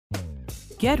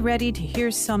Get ready to hear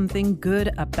something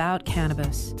good about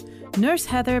cannabis. Nurse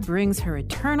Heather brings her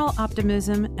eternal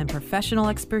optimism and professional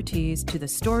expertise to the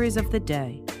stories of the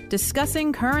day,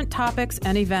 discussing current topics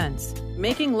and events,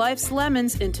 making life's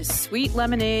lemons into sweet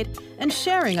lemonade, and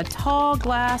sharing a tall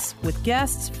glass with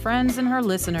guests, friends, and her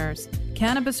listeners.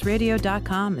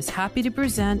 CannabisRadio.com is happy to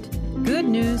present Good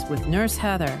News with Nurse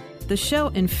Heather, the show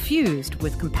infused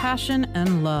with compassion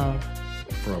and love.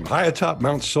 From high atop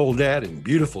Mount Soledad in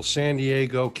beautiful San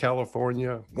Diego,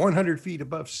 California, 100 feet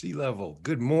above sea level.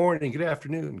 Good morning, good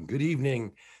afternoon, good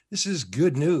evening. This is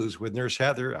Good News with Nurse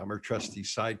Heather. I'm her trusty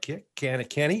sidekick,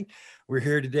 Kenny. We're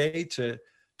here today to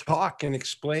talk and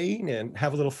explain and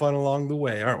have a little fun along the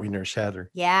way, aren't we, Nurse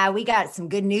Heather? Yeah, we got some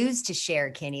good news to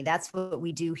share, Kenny. That's what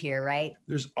we do here, right?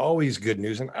 There's always good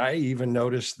news. And I even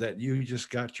noticed that you just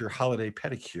got your holiday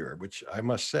pedicure, which I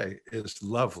must say is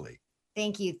lovely.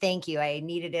 Thank you. I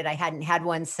needed it. I hadn't had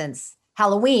one since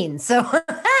Halloween. So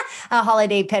a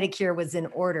holiday pedicure was in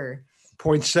order.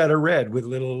 Poinsettia red with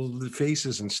little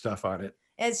faces and stuff on it.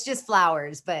 It's just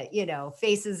flowers, but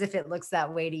faces, if it looks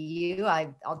that way to you,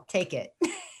 I'll take it.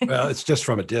 Well, it's just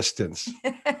from a distance.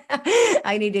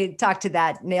 I need to talk to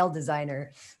that nail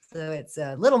designer so it's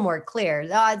a little more clear.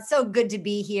 It's so good to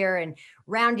be here and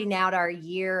rounding out our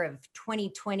year of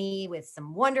 2020 with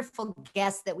some wonderful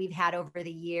guests that we've had over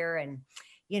the year. And,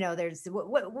 there's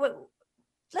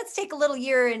let's take a little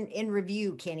year in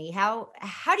review, Kenny. How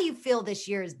do you feel this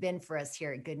year has been for us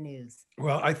here at Good News?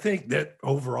 Well, I think that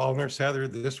overall, Nurse Heather,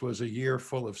 this was a year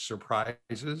full of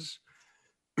surprises,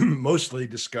 mostly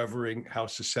discovering how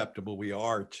susceptible we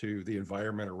are to the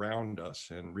environment around us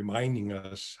and reminding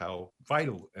us how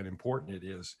vital and important it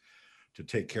is to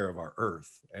take care of our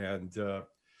earth. And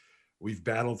we've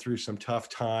battled through some tough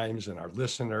times, and our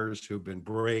listeners who've been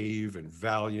brave and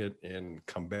valiant in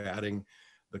combating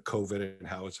the COVID and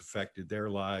how it's affected their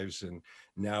lives. And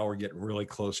now we're getting really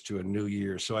close to a new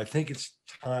year. So I think it's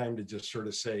time to just sort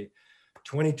of say,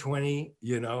 2020,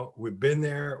 we've been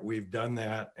there, we've done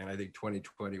that. And I think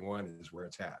 2021 is where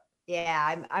it's at.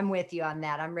 Yeah, I'm with you on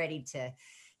that. I'm ready to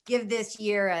give this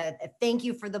year a thank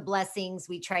you for the blessings.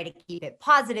 We try to keep it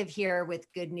positive here with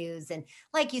Good News. And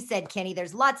like you said, Kenny,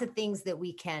 there's lots of things that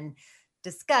we can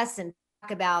discuss and talk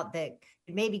about that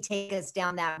could maybe take us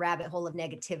down that rabbit hole of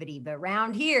negativity. But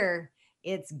around here,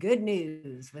 it's good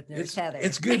news with Nurse Heather.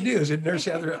 It's good news. And Nurse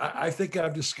Heather, I think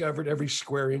I've discovered every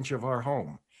square inch of our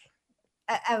home.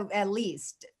 At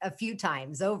least a few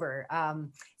times over.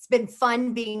 It's been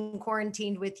fun being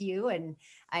quarantined with you, and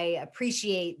I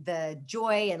appreciate the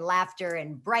joy and laughter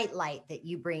and bright light that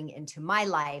you bring into my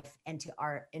life and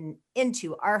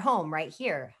into our home right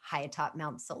here, high atop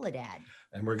Mount Soledad.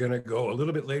 And we're going to go a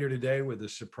little bit later today with a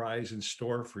surprise in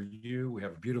store for you. We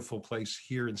have a beautiful place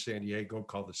here in San Diego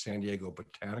called the San Diego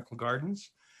Botanical Gardens,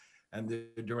 and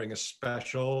they're doing a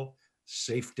special,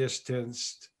 safe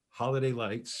distanced holiday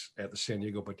lights at the San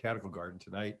Diego Botanical Garden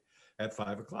tonight at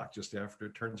 5:00, just after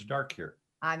it turns dark here.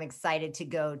 I'm excited to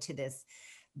go to this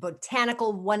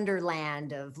botanical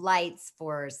wonderland of lights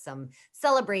for some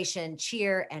celebration,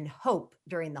 cheer, and hope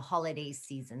during the holiday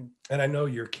season. And I know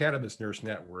your Cannabis Nurse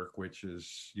Network, which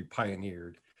is you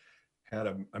pioneered, had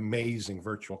an amazing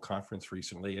virtual conference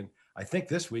recently. And I think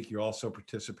this week you also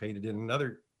participated in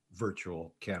another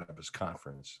virtual cannabis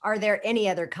conference. Are there any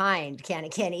other kind,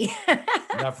 Kenny?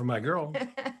 Not for my girl.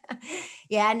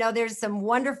 Yeah, no, there's some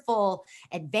wonderful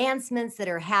advancements that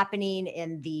are happening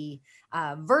in the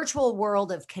virtual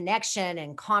world of connection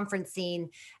and conferencing.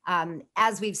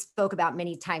 As we've spoke about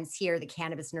many times here, the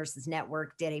Cannabis Nurses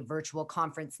Network did a virtual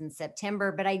conference in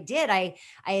September, but I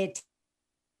attended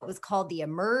what was called the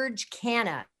Emerge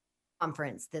Canna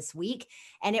conference this week.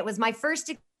 And it was my first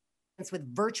experience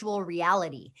with virtual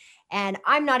reality. And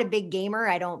I'm not a big gamer.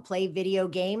 I don't play video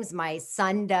games. My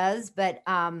son does, but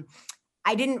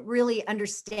I didn't really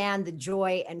understand the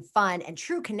joy and fun and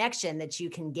true connection that you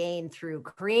can gain through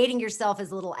creating yourself as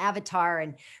a little avatar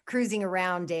and cruising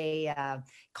around a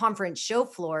conference show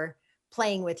floor,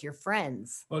 playing with your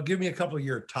friends. Well, give me a couple of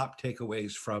your top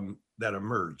takeaways from that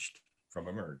emerged. From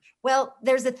Emerge? Well,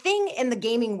 there's a thing in the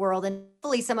gaming world, and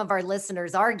hopefully some of our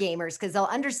listeners are gamers because they'll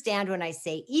understand when I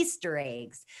say Easter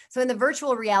eggs. So in the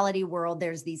virtual reality world,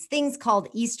 there's these things called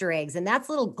Easter eggs, and that's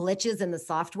little glitches in the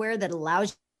software that allows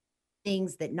you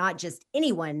things that not just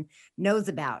anyone knows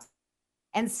about.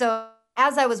 And so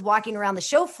as I was walking around the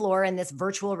show floor in this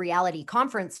virtual reality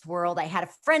conference world, I had a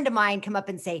friend of mine come up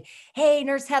and say, "Hey,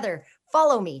 Nurse Heather,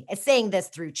 follow me," saying this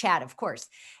through chat, of course.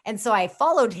 And so I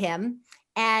followed him.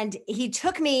 And he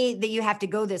took me that you have to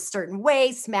go this certain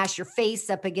way, smash your face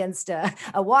up against a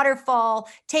waterfall,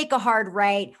 take a hard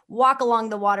right, walk along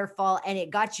the waterfall, and it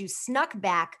got you snuck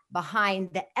back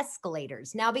behind the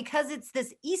escalators. Now, because it's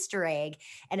this Easter egg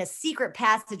and a secret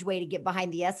passageway to get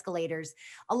behind the escalators,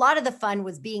 a lot of the fun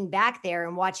was being back there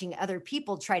and watching other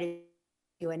people try to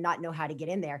and not know how to get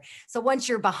in there. So once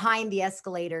you're behind the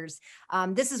escalators,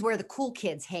 this is where the cool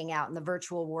kids hang out in the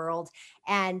virtual world.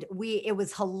 And it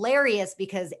was hilarious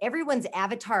because everyone's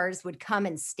avatars would come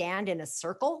and stand in a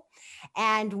circle,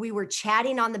 and we were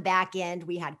chatting on the back end.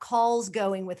 We had calls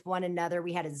going with one another.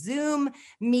 We had a Zoom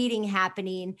meeting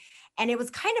happening, and it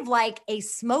was kind of like a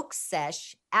smoke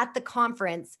sesh at the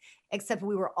conference, except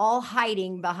we were all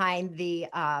hiding behind the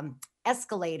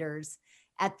escalators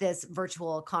at this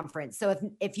virtual conference. So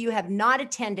if you have not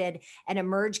attended an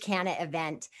Emerge Canna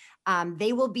event,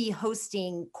 they will be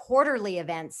hosting quarterly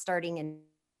events starting in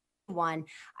one.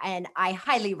 And I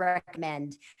highly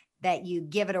recommend that you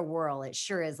give it a whirl. It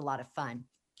sure is a lot of fun.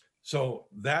 So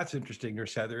that's interesting,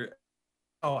 Nurse Heather.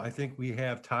 Oh, I think we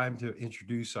have time to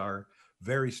introduce our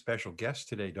very special guest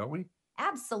today, don't we?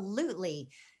 Absolutely.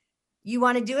 You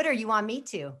want to do it or you want me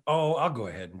to? Oh, I'll go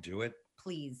ahead and do it.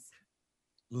 Please.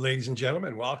 Ladies and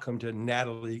gentlemen, welcome to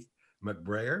Natalie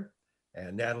McBrayer.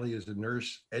 And Natalie is a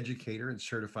nurse educator and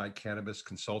certified cannabis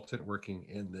consultant working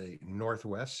in the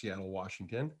Northwest, Seattle,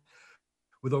 Washington,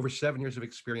 with over 7 years of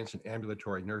experience in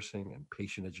ambulatory nursing and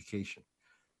patient education.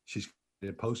 She's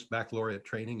did post-baccalaureate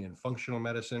training in functional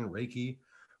medicine, reiki,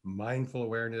 mindful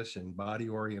awareness, and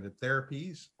body-oriented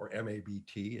therapies, or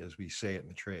MABT, as we say it in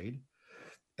the trade,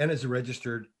 and is a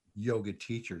registered yoga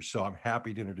teacher. So I'm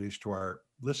happy to introduce to our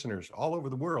listeners all over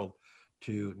the world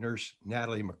to Nurse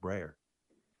Natalie McBrayer.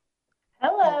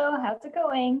 Hello, how's it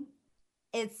going?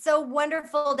 It's so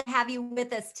wonderful to have you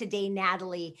with us today,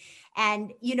 Natalie.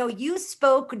 And, you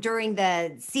spoke during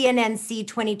the CNNC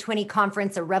 2020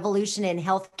 conference, A Revolution in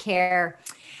Healthcare,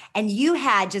 and you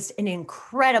had just an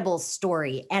incredible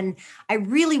story. And I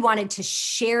really wanted to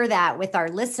share that with our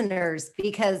listeners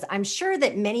because I'm sure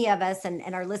that many of us,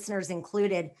 and our listeners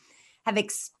included, have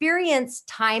experienced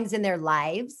times in their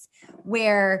lives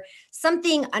where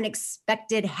something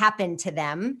unexpected happened to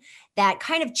them that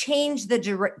kind of changed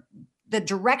the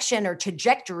direction or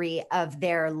trajectory of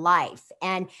their life.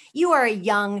 And you are a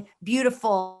young,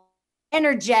 beautiful,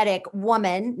 energetic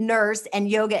woman, nurse, and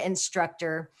yoga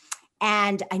instructor.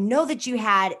 And I know that you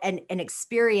had an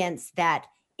experience that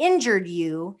injured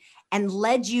you and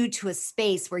led you to a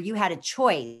space where you had a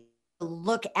choice to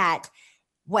look at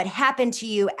what happened to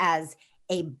you as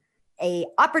a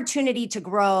opportunity to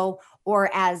grow or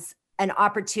as an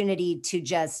opportunity to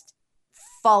just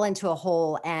fall into a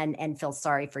hole and feel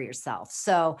sorry for yourself.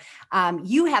 So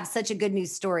you have such a good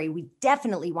news story. We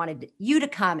definitely wanted you to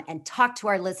come and talk to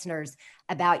our listeners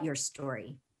about your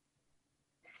story.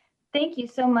 Thank you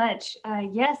so much.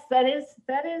 Yes, that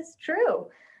is true.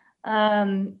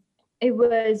 It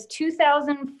was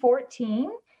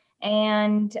 2014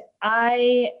 and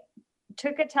I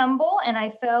took a tumble and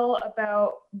I fell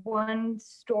about one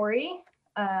story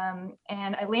and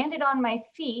I landed on my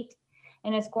feet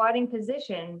in a squatting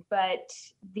position, but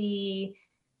the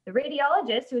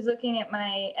radiologist who was looking at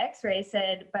my x-ray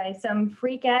said by some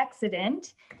freak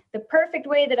accident, the perfect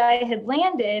way that I had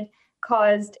landed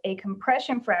caused a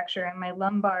compression fracture in my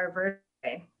lumbar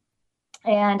vertebrae.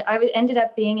 And I ended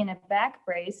up being in a back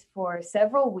brace for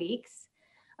several weeks.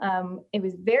 It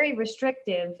was very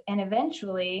restrictive. And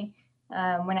eventually,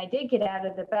 when I did get out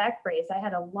of the back brace, I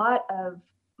had a lot of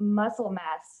muscle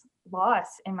mass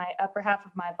loss in my upper half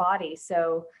of my body.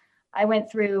 So I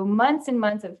went through months and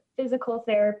months of physical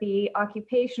therapy,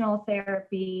 occupational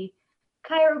therapy,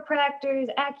 chiropractors,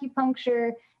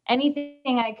 acupuncture,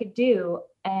 anything I could do.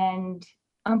 And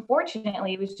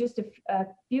unfortunately, it was just a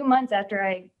few months after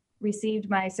I received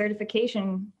my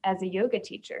certification as a yoga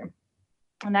teacher.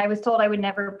 And I was told I would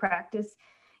never practice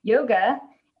yoga.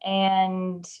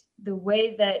 And the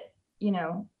way that,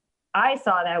 I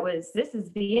saw that was, this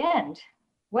is the end.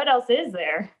 What else is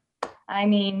there? I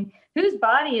mean, whose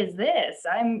body is this?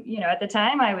 At the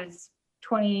time I was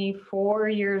 24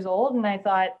 years old and I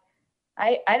thought,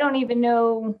 I don't even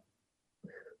know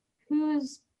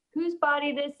whose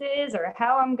body this is or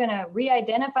how I'm going to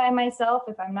re-identify myself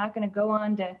if I'm not going to go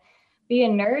on to be a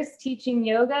nurse teaching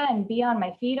yoga and be on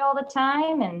my feet all the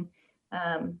time. And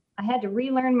I had to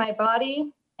relearn my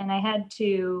body and I had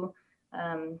to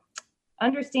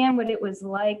understand what it was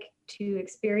like to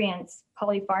experience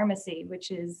polypharmacy, which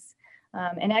is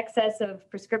an excess of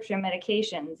prescription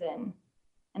medications.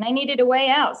 And I needed a way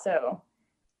out. So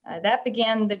that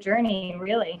began the journey,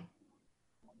 really.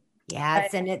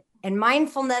 Yes, and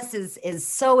mindfulness is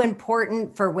so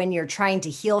important for when you're trying to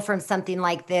heal from something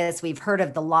like this. We've heard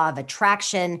of the law of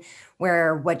attraction,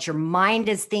 where what your mind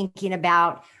is thinking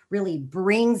about really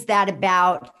brings that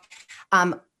about.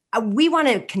 We want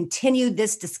to continue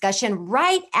this discussion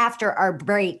right after our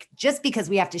break, just because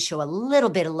we have to show a little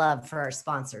bit of love for our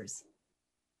sponsors.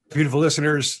 Beautiful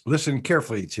listeners, listen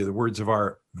carefully to the words of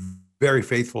our very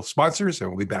faithful sponsors, and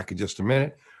we'll be back in just a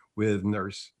minute with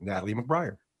Nurse Natalie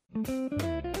McBrayer.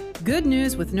 Good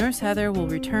News with Nurse Heather will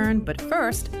return, but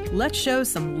first, let's show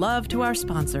some love to our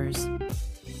sponsors.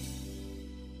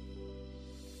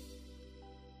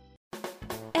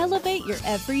 Elevate your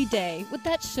every day with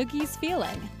that Shoogies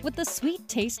feeling, with the sweet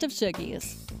taste of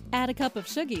Shoogies. Add a cup of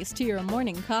Shoogies to your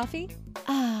morning coffee.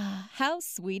 Ah, how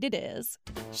sweet it is.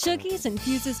 Shoogies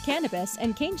infuses cannabis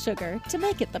and cane sugar to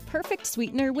make it the perfect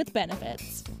sweetener with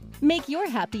benefits. Make your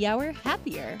happy hour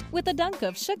happier with a dunk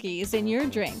of Shoogies in your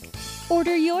drink.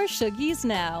 Order your Shoogies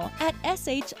now at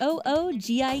shoogies.com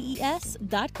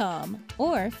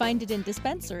or find it in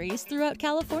dispensaries throughout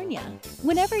California.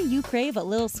 Whenever you crave a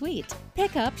little sweet,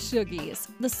 pick up Shoogies,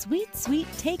 the sweet, sweet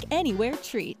take-anywhere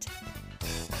treat.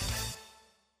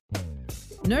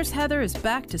 Nurse Heather is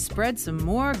back to spread some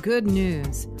more good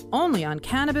news, only on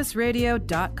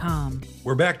cannabisradio.com.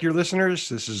 We're back, dear listeners.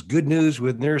 This is Good News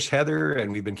with Nurse Heather,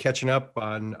 and we've been catching up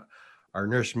on our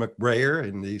Nurse McBrayer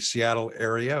in the Seattle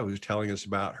area, who's telling us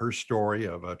about her story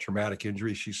of a traumatic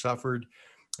injury she suffered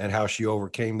and how she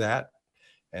overcame that,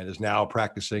 and is now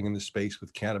practicing in the space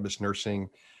with cannabis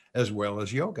nursing as well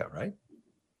as yoga, right?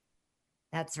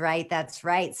 That's right. That's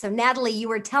right. So, Natalie, you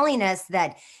were telling us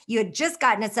that you had just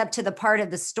gotten us up to the part of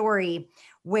the story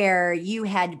where you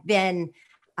had been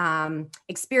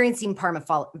experiencing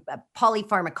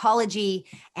polypharmacology,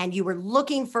 and you were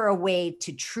looking for a way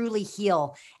to truly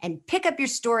heal. And pick up your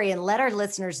story and let our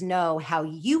listeners know how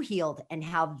you healed and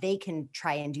how they can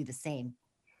try and do the same.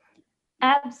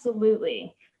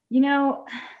 Absolutely. You know,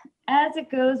 as it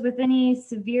goes with any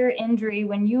severe injury,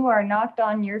 when you are knocked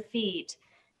on your feet,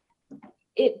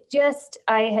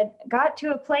 I had got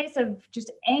to a place of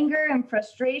just anger and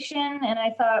frustration. And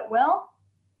I thought, well,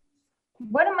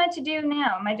 what am I to do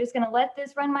now? Am I just going to let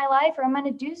this run my life, or am I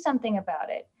going to do something about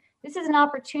it? This is an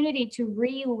opportunity to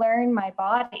relearn my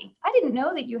body. I didn't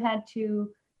know that you had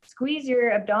to squeeze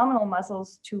your abdominal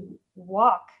muscles to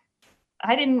walk.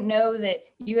 I didn't know that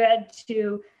you had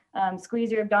to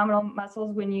squeeze your abdominal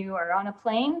muscles when you are on a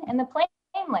plane and the plane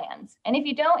lands. And if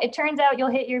you don't, it turns out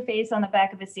you'll hit your face on the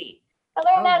back of a seat. I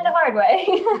learned that the hard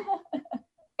way.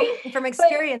 From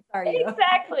experience, are you?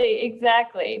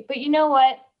 Exactly. But you know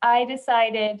what? I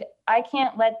decided I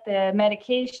can't let the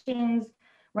medications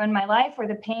run my life or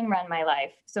the pain run my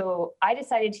life. So I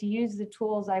decided to use the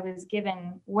tools I was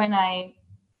given when I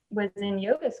was in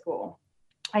yoga school.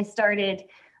 I started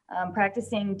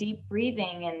practicing deep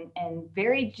breathing and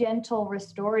very gentle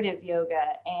restorative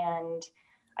yoga. And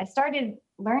I started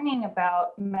learning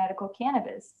about medical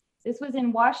cannabis. This was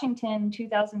in Washington,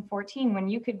 2014, when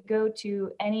you could go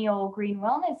to any old green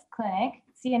wellness clinic,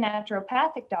 see a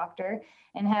naturopathic doctor,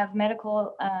 and have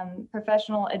medical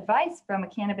professional advice from a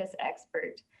cannabis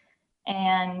expert.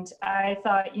 And I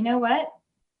thought, you know what?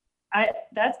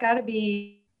 That's got to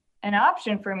be an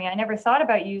option for me. I never thought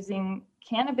about using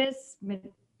cannabis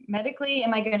medically.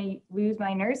 Am I going to lose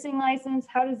my nursing license?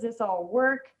 How does this all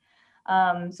work?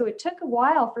 So it took a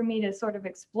while for me to sort of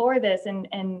explore this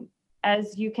and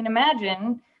as you can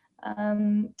imagine,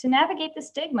 to navigate the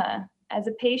stigma as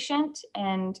a patient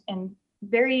and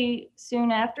very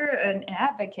soon after an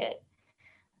advocate.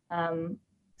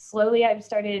 Slowly, I've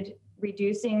started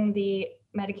reducing the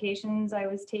medications I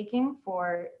was taking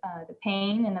for the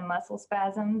pain and the muscle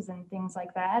spasms and things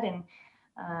like that. And,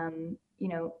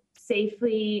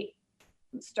 safely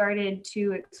started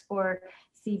to explore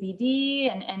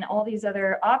CBD and all these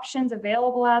other options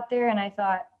available out there. And I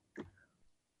thought,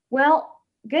 well,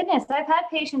 goodness, I've had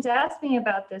patients ask me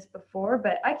about this before,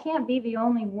 but I can't be the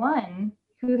only one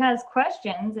who has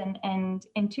questions. And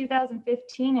in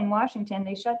 2015 in Washington,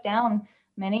 they shut down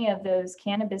many of those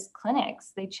cannabis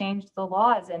clinics. They changed the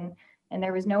laws and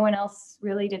there was no one else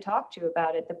really to talk to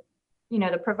about it.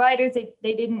 The providers,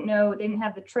 they didn't know, they didn't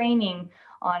have the training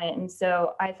on it. And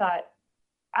so I thought,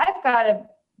 I've got to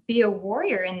be a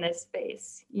warrior in this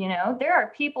space. There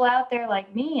are people out there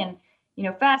like me, and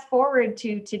fast forward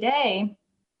to today,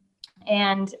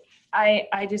 and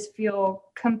I just feel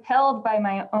compelled by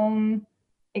my own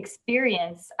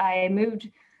experience. I moved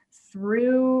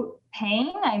through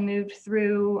pain. I moved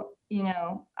through,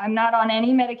 I'm not on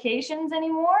any medications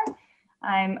anymore.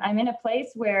 I'm in a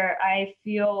place where I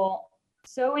feel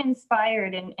so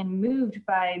inspired and moved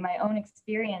by my own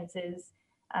experiences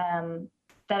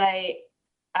that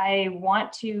I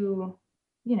want to,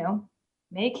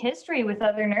 make history with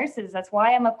other nurses. That's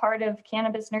why I'm a part of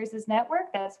Cannabis Nurses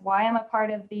Network. That's why I'm a part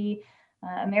of the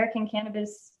American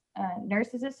Cannabis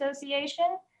Nurses Association.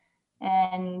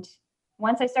 And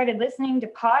once I started listening to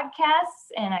podcasts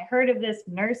and I heard of this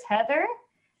Nurse Heather,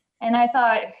 and I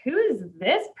thought, who is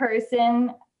this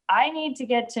person? I need to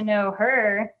get to know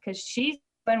her because she's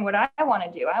doing what I want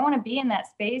to do. I want to be in that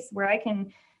space where I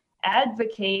can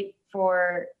advocate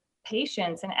for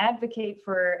patients and advocate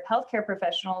for healthcare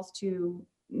professionals to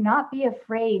not be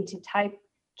afraid to type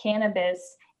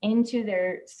cannabis into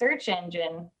their search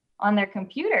engine on their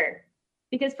computer,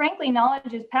 because frankly,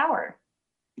 knowledge is power.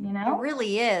 It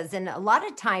really is. And a lot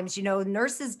of times,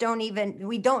 nurses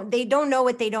they don't know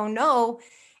what they don't know.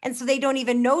 And so they don't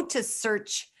even know to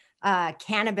search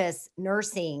cannabis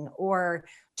nursing or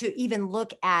to even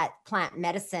look at plant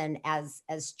medicine as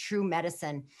true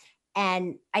medicine.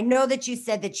 And I know that you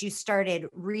said that you started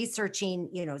researching,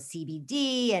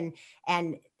 CBD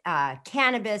and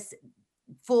cannabis,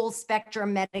 full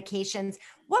spectrum medications.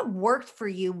 What worked for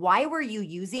you? Why were you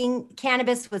using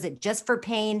cannabis? Was it just for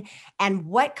pain? And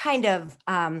what kind of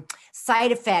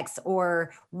side effects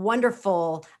or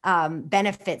wonderful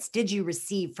benefits did you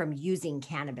receive from using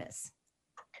cannabis?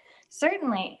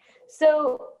 Certainly.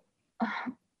 So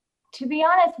to be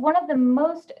honest, one of the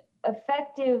most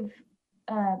effective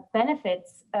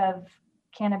benefits of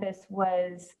cannabis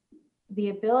was the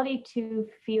ability to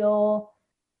feel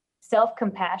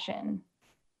self-compassion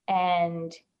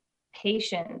and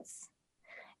patience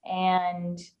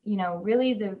and,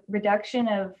 really the reduction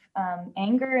of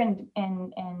anger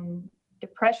and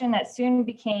depression that soon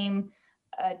became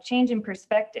a change in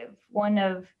perspective, one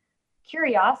of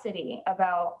curiosity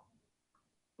about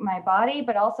my body,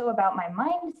 but also about my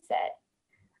mindset.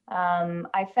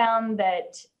 I found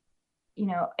that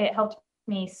it helped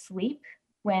me sleep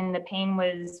when the pain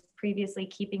was previously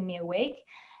keeping me awake.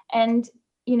 And,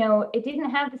 it didn't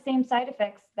have the same side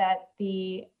effects that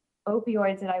the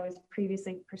opioids that I was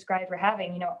previously prescribed were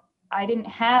having. I didn't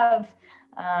have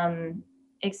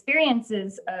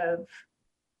experiences of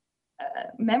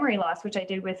memory loss, which I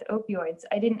did with opioids.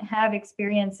 I didn't have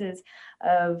experiences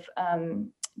of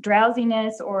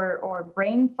drowsiness or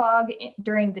brain fog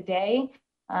during the day.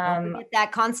 Don't forget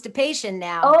that constipation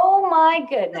now. Oh my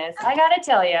goodness. I got to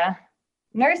tell you,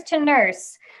 nurse to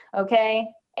nurse, okay,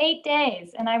 8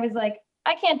 days. And I was like,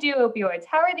 I can't do opioids.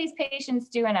 How are these patients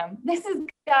doing them? This has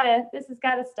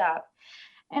gotta stop.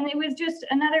 And it was just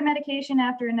another medication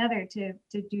after another to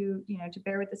do, to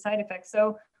bear with the side effects.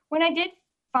 So when I did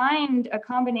find a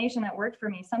combination that worked for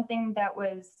me, something that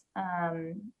was,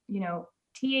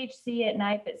 THC at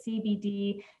night, but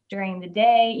CBD during the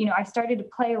day, I started to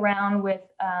play around with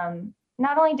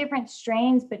not only different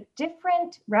strains, but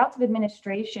different routes of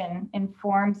administration and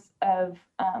forms of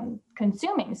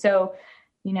consuming. So,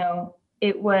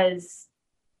 it was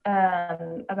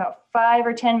about 5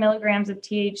 or 10 milligrams of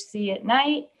THC at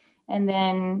night, and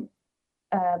then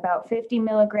about 50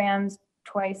 milligrams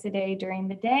twice a day during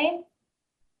the day.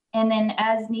 And then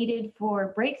as needed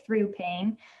for breakthrough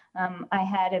pain, I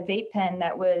had a vape pen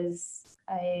that was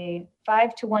a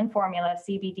 5-to-1 formula,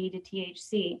 CBD to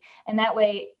THC. And that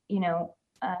way,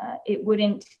 it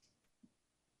wouldn't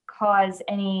cause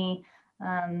any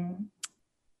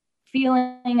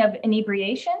feeling of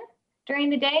inebriation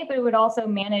during the day, but it would also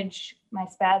manage my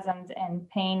spasms and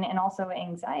pain and also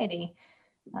anxiety.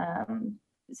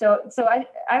 So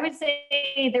I would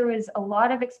say there was a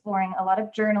lot of exploring, a lot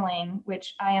of journaling,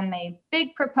 which I am a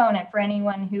big proponent for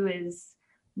anyone who is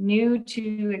new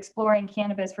to exploring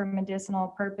cannabis for medicinal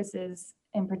purposes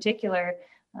in particular,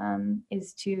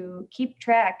 is to keep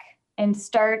track and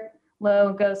start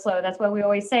low, go slow. That's what we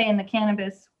always say in the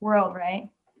cannabis world, right?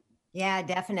 Yeah,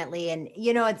 definitely. And,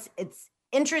 it's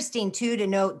interesting too to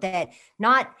note that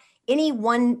not any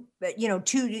one,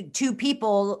 two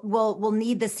people will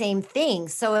need the same thing.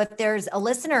 So if there's a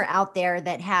listener out there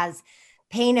that has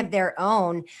pain of their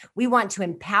own, we want to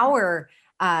empower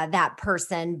that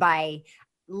person by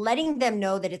letting them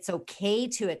know that it's okay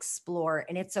to explore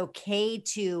and it's okay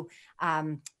to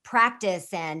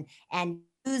practice and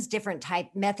use different type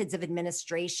methods of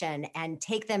administration and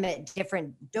take them at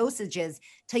different dosages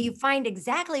till you find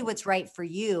exactly what's right for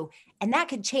you. And that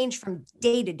could change from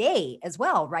day to day as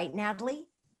well, right, Natalie?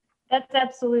 That's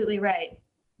absolutely right.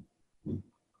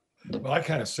 Well, I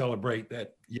kind of celebrate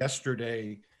that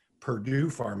yesterday,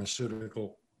 Purdue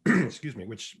Pharmaceutical, excuse me,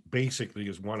 which basically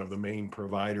is one of the main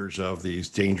providers of these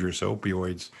dangerous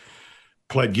opioids,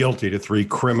 pled guilty to 3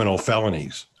 criminal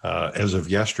felonies as of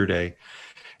yesterday.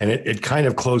 And it kind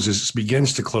of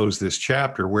begins to close this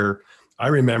chapter where I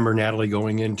remember, Natalie,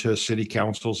 going into city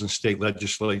councils and state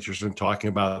legislatures and talking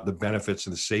about the benefits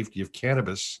and the safety of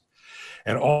cannabis.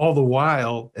 And all the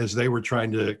while, as they were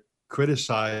trying to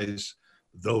criticize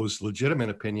those legitimate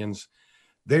opinions,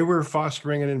 they were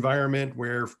fostering an environment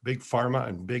where big pharma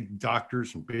and big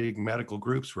doctors and big medical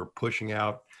groups were pushing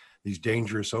out these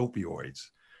dangerous opioids.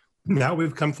 Now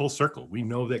we've come full circle. We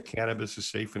know that cannabis is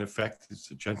safe and effective.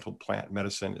 It's a gentle plant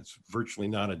medicine. It's virtually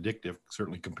non-addictive,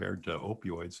 certainly compared to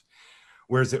opioids.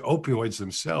 Whereas the opioids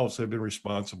themselves have been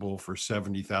responsible for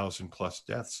 70,000 plus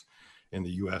deaths in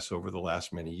the US over the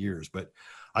last many years. But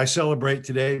I celebrate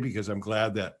today because I'm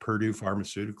glad that Purdue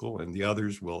Pharmaceutical and the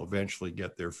others will eventually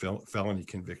get their felony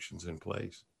convictions in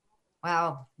place.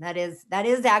 Wow, that is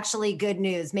actually good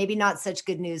news. Maybe not such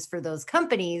good news for those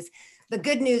companies, but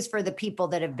good news for the people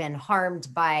that have been harmed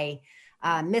by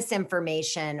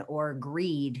misinformation or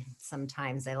greed,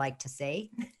 sometimes I like to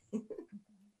say.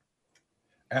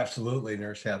 Absolutely,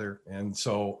 Nurse Heather. And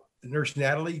so, Nurse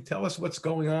Natalie, tell us what's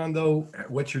going on, though,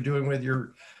 what you're doing with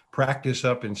your practice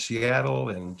up in Seattle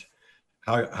and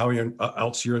how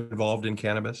else you're involved in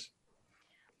cannabis.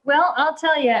 Well, I'll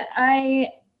tell you, I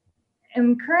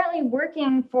am currently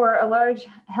working for a large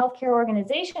healthcare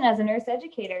organization as a nurse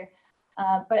educator,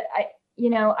 but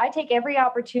I take every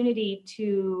opportunity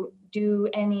to do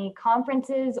any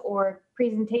conferences or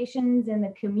presentations in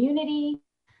the community,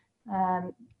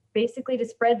 basically to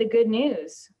spread the good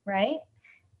news, right?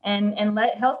 And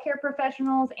let healthcare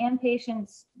professionals and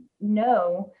patients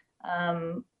know,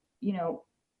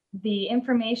 the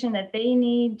information that they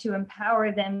need to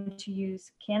empower them to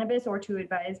use cannabis or to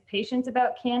advise patients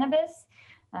about cannabis.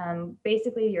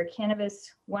 Basically, your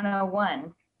Cannabis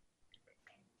 101.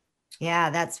 Yeah,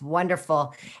 that's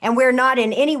wonderful. And we're not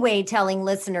in any way telling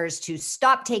listeners to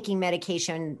stop taking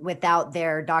medication without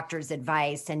their doctor's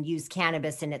advice and use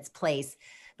cannabis in its place.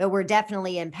 But we're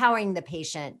definitely empowering the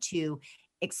patient to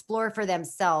explore for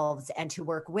themselves and to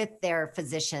work with their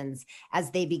physicians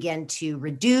as they begin to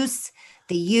reduce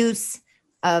the use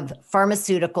of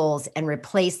pharmaceuticals and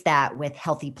replace that with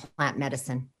healthy plant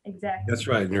medicine. Exactly. That's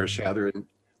right, Nurse Heather. And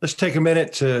let's take a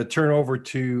minute to turn over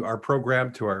to our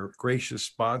program, to our gracious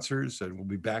sponsors, and we'll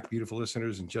be back, beautiful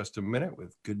listeners, in just a minute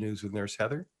with Good News with Nurse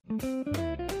Heather.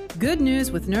 Good News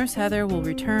with Nurse Heather will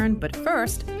return, but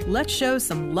first, let's show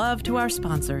some love to our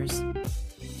sponsors.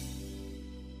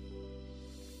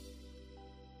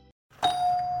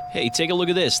 Hey, take a look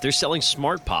at this. They're selling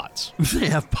smart pots. They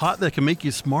have pot that can make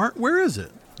you smart? Where is it?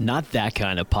 Not that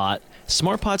kind of pot.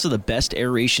 Smart pots are the best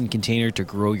aeration container to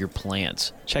grow your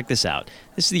plants. Check this out.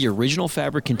 This is the original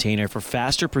fabric container for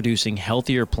faster producing,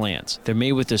 healthier plants. They're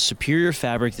made with a superior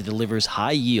fabric that delivers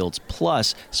high yields.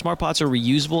 Plus, smart pots are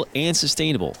reusable and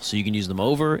sustainable, so you can use them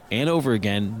over and over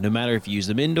again, no matter if you use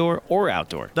them indoor or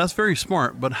outdoor. That's very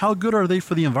smart, but how good are they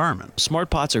for the environment? Smart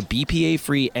pots are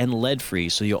BPA-free and lead-free,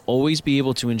 so you'll always be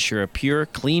able to ensure a pure,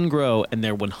 clean grow, and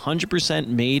they're 100%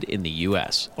 made in the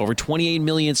U.S. Over 28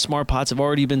 million smart pots have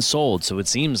already been sold, so it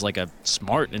seems like a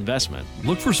smart investment.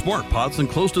 Look for smart pots in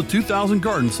close to 2,000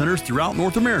 garden centers throughout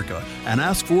North America and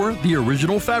ask for the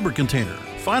original fabric container.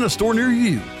 Find a store near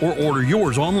you or order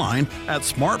yours online at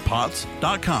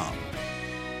smartpots.com.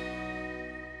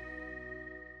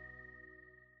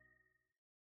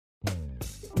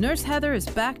 Nurse Heather is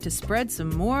back to spread some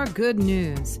more good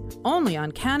news, only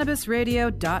on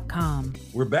cannabisradio.com.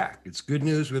 We're back. It's Good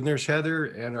News with Nurse Heather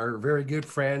and our very good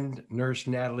friend, Nurse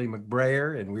Natalie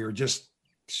McBrayer. And we were just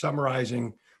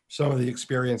summarizing some of the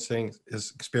experiences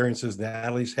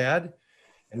Natalie's had.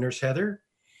 And Nurse Heather?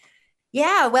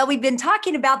 Yeah, well, we've been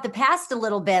talking about the past a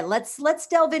little bit. Let's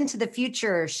delve into the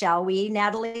future, shall we,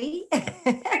 Natalie?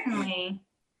 Certainly.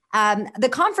 The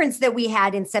conference that we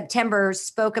had in September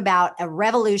spoke about a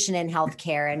revolution in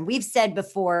healthcare. And we've said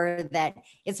before that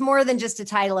it's more than just a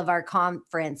title of our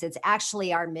conference. It's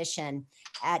actually our mission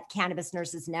at Cannabis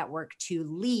Nurses Network to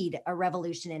lead a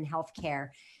revolution in healthcare.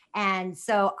 And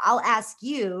so I'll ask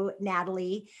you,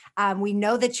 Natalie, we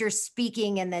know that you're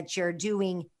speaking and that you're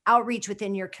doing outreach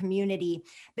within your community,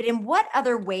 but in what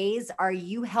other ways are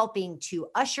you helping to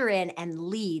usher in and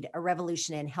lead a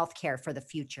revolution in healthcare for the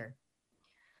future?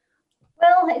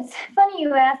 Well, it's funny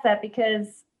you asked that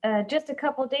because just a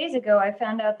couple of days ago, I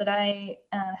found out that I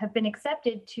have been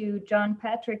accepted to John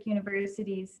Patrick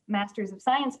University's Masters of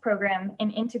Science program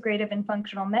in Integrative and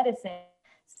Functional Medicine,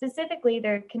 specifically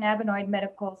their cannabinoid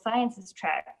medical sciences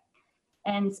track.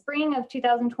 And spring of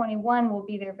 2021 will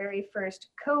be their very first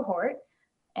cohort.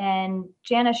 And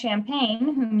Jana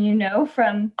Champagne, whom you know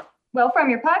from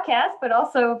your podcast, but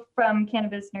also from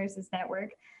Cannabis Nurses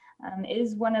Network,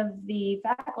 is one of the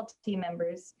faculty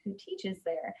members who teaches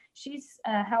there. She's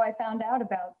how I found out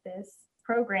about this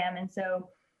program. And so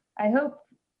I hope,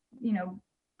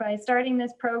 by starting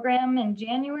this program in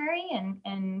January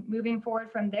and moving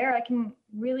forward from there, I can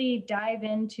really dive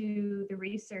into the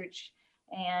research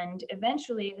and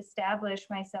eventually establish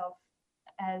myself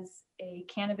as a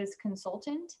cannabis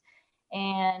consultant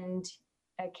and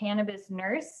a cannabis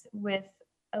nurse with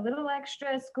a little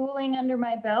extra schooling under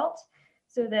my belt,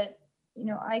 so that,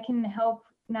 I can help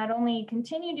not only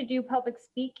continue to do public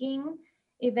speaking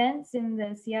events in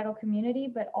the Seattle community,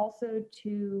 but also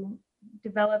to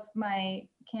develop my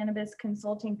cannabis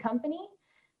consulting company,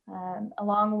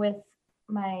 along with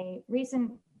my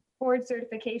recent board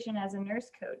certification as a nurse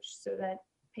coach, so that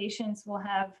patients will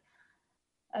have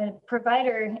a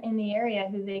provider in the area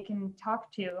who they can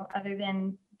talk to other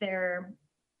than their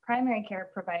primary care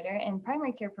provider, and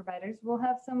primary care providers will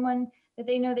have someone that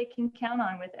they know they can count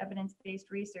on with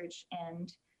evidence-based research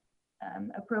and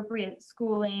appropriate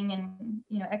schooling and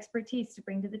expertise to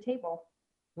bring to the table.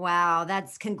 Wow,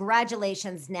 that's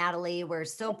congratulations, Natalie. We're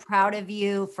so proud of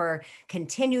you for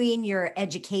continuing your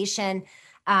education.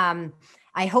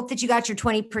 I hope that you got your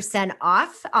 20%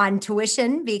 off on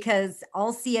tuition, because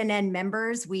all CNN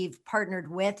members, we've partnered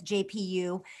with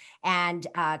JPU, and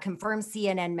confirmed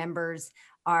CNN members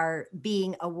are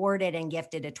being awarded and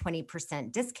gifted a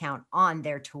 20% discount on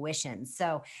their tuition.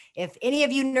 So if any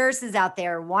of you nurses out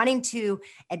there wanting to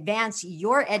advance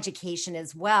your education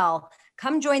as well,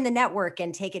 come join the network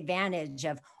and take advantage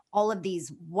of all of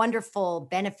these wonderful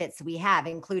benefits we have,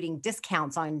 including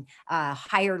discounts on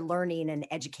higher learning and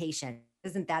education.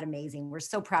 Isn't that amazing? We're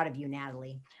so proud of you,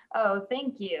 Natalie. Oh,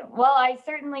 thank you. Well, I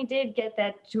certainly did get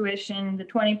that tuition, the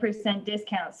 20%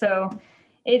 discount. So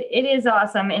it is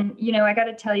awesome. And, I got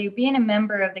to tell you, being a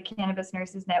member of the Cannabis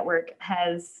Nurses Network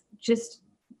has just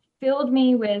filled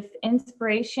me with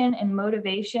inspiration and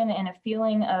motivation and a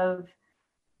feeling of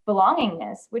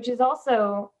belongingness, which is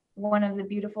also one of the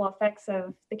beautiful effects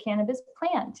of the cannabis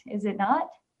plant, is it not?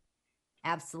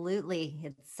 Absolutely.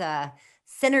 It's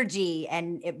synergy,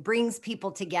 and it brings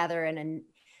people together in a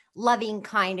loving,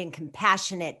 kind, and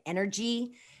compassionate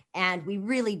energy. And we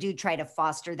really do try to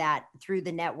foster that through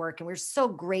the network. And we're so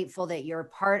grateful that you're a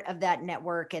part of that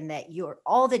network, and that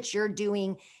all that you're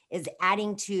doing is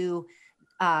adding to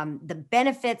the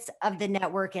benefits of the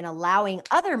network and allowing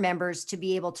other members to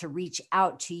be able to reach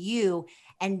out to you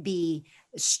and be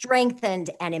strengthened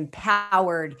and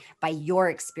empowered by your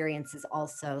experiences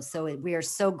also. So we are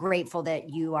so grateful that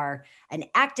you are an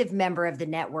active member of the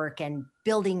network and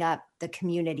building up the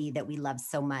community that we love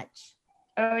so much.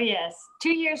 Oh yes, 2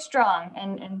 years strong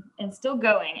and still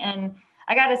going. And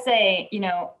I got to say,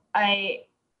 I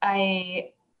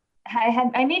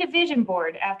made a vision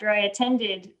board after I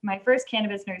attended my first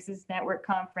Cannabis Nurses Network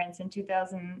conference in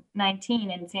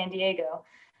 2019 in San Diego.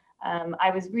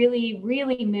 I was really,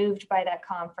 really moved by that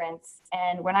conference.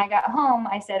 And when I got home,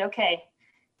 I said, okay,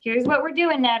 here's what we're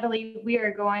doing, Natalie. We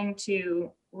are going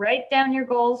to write down your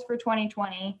goals for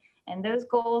 2020. And those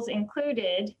goals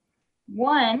included,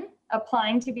 1,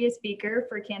 applying to be a speaker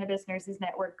for Cannabis Nurses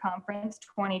Network Conference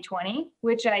 2020,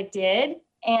 which I did,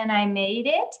 and I made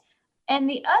it. And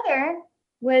the other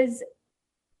was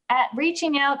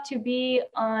reaching out to be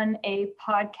on a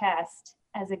podcast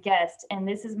as a guest. And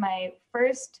this is my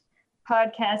first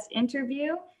podcast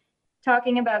interview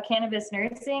talking about cannabis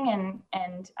nursing.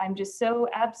 And I'm just so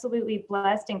absolutely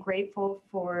blessed and grateful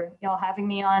for y'all having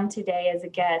me on today as a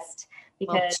guest,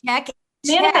 because check.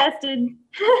 Manifested.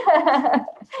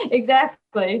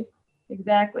 Exactly.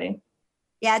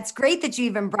 Yeah, it's great that you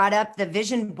even brought up the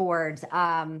vision boards.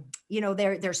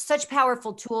 They're such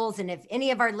powerful tools. And if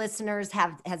any of our listeners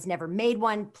has never made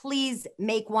one, please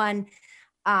make one.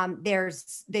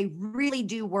 They really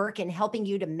do work in helping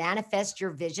you to manifest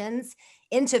your visions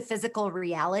into physical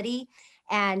reality.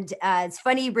 And it's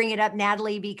funny you bring it up,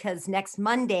 Natalie, because next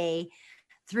Monday,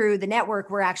 through the network,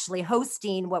 we're actually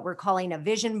hosting what we're calling a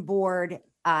vision board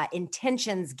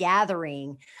intentions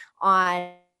gathering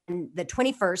on the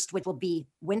 21st, which will be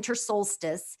winter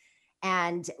solstice.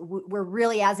 And we're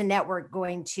really, as a network,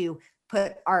 going to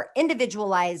put our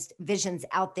individualized visions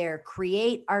out there,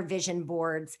 create our vision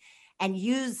boards, and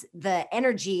use the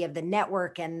energy of the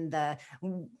network and the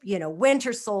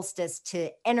winter solstice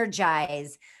to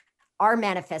energize our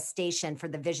manifestation for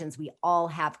the visions we all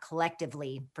have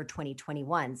collectively for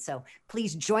 2021. So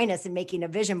please join us in making a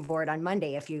vision board on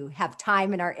Monday if you have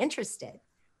time and are interested.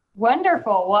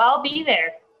 Wonderful. Well, I'll be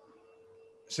there.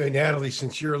 So Natalie,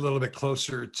 since you're a little bit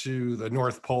closer to the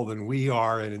North Pole than we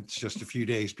are, and it's just a few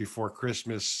days before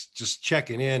Christmas, just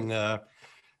checking in,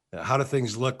 How do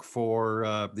things look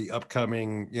for the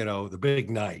upcoming, the big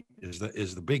night? Is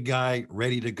the big guy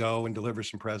ready to go and deliver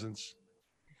some presents?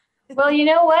 Well, you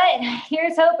know what?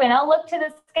 Here's hoping. I'll look to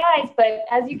the skies, but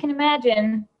as you can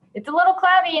imagine, it's a little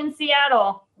cloudy in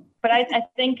Seattle. But I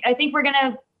think we're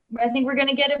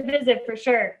gonna get a visit for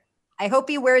sure. I hope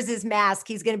he wears his mask.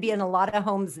 He's going to be in a lot of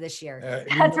homes this year.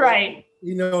 That's right.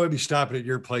 We'll be stopping at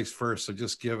your place first, so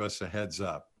just give us a heads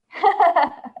up.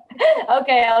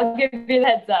 Okay, I'll give you the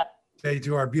heads up. Hey,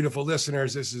 to our beautiful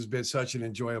listeners, this has been such an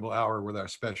enjoyable hour with our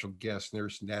special guest,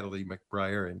 Nurse Natalie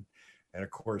McBrayer, and of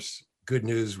course, good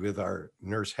news with our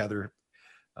Nurse Heather.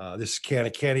 This is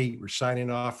Kenny. We're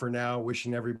signing off for now,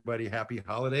 wishing everybody happy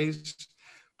holidays.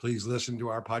 Please listen to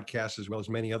our podcast as well as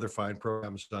many other fine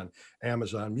programs on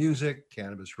Amazon Music,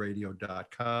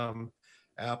 cannabisradio.com,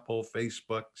 Apple,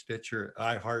 Facebook, Stitcher,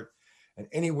 iHeart, and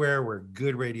anywhere where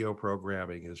good radio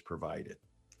programming is provided.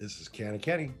 This is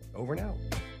Kenny. Over now.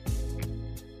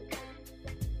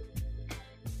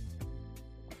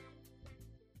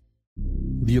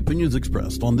 The opinions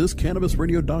expressed on this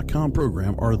CannabisRadio.com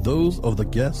program are those of the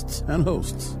guests and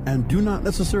hosts and do not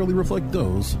necessarily reflect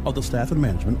those of the staff and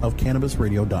management of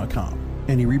CannabisRadio.com.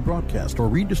 Any rebroadcast or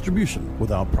redistribution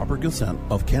without proper consent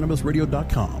of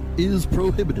CannabisRadio.com is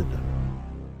prohibited.